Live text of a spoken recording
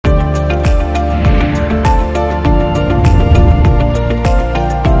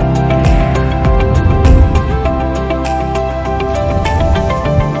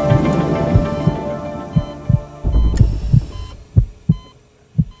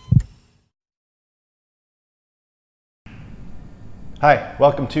Hi,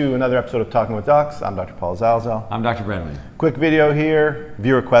 welcome to another episode of Talking with Docs. I'm Dr. Paul Zalzal. I'm Dr. Bradley. Quick video here,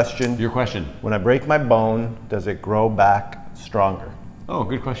 viewer question. Your question. When I break my bone, does it grow back stronger? Oh,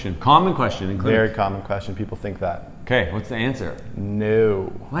 good question. Common question in clinic. Very common question, people think that. Okay, what's the answer? No.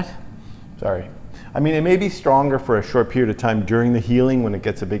 What? Sorry. I mean, it may be stronger for a short period of time during the healing when it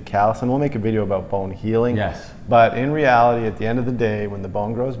gets a big callus, and we'll make a video about bone healing. Yes. But in reality, at the end of the day, when the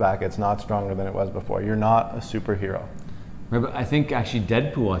bone grows back, it's not stronger than it was before. You're not a superhero. Right, but I think actually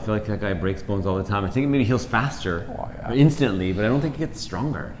Deadpool, I feel like that guy breaks bones all the time. I think it maybe heals faster, or instantly, but I don't think it gets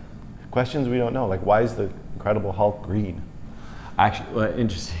stronger. Questions we don't know, like why is the Incredible Hulk green? Actually, well,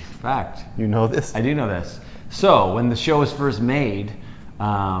 interesting fact. You know this? I do know this. So when the show was first made,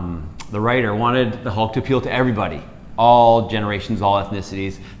 the writer wanted the Hulk to appeal to everybody, all generations, all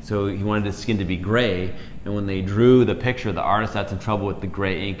ethnicities. So he wanted his skin to be gray. And when they drew the picture, the artist had some trouble with the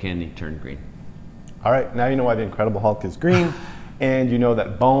gray ink and he turned green. All right, now you know why the Incredible Hulk is green, and you know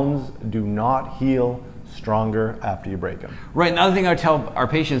that bones do not heal stronger after you break them. Right, another thing I tell our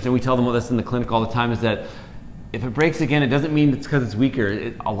patients, and we tell them all this in the clinic all the time, is that if it breaks again, it doesn't mean it's because it's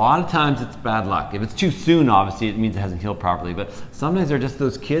weaker. A lot of times it's bad luck. If it's too soon, obviously, it means it hasn't healed properly. But sometimes they're just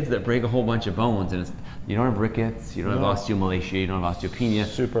those kids that break a whole bunch of bones, and you don't have rickets, you don't have osteomalacia, you don't have osteopenia.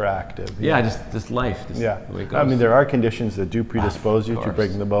 Super active. Yeah, just life. Just the way it goes. I mean, there are conditions that do predispose you to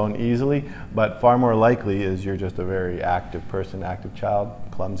breaking the bone easily, but far more likely is you're just a very active person, active child,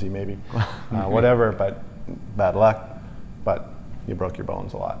 clumsy maybe, whatever, but bad luck, but you broke your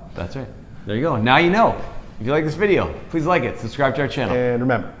bones a lot. That's right. There you go. Now you know. If you like this video, please like it, subscribe to our channel. And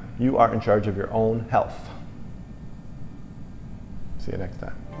remember, you are in charge of your own health. See you next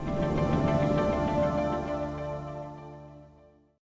time.